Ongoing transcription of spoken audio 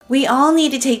We all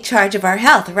need to take charge of our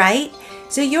health, right?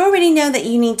 So you already know that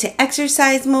you need to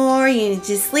exercise more, you need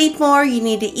to sleep more, you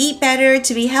need to eat better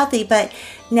to be healthy, but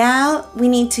now we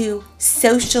need to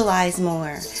socialize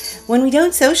more. When we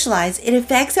don't socialize, it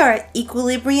affects our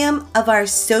equilibrium of our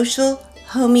social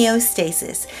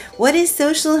homeostasis. What is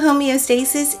social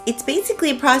homeostasis? It's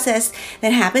basically a process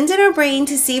that happens in our brain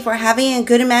to see if we're having a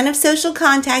good amount of social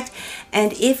contact,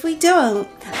 and if we don't,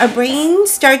 our brain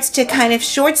starts to kind of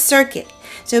short circuit.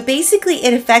 So basically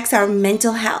it affects our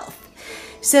mental health.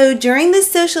 So during this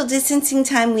social distancing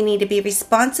time, we need to be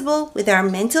responsible with our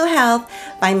mental health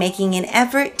by making an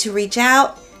effort to reach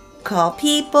out, call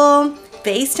people,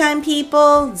 FaceTime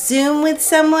people, Zoom with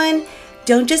someone.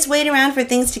 Don't just wait around for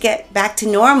things to get back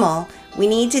to normal. We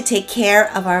need to take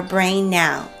care of our brain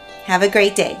now. Have a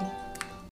great day.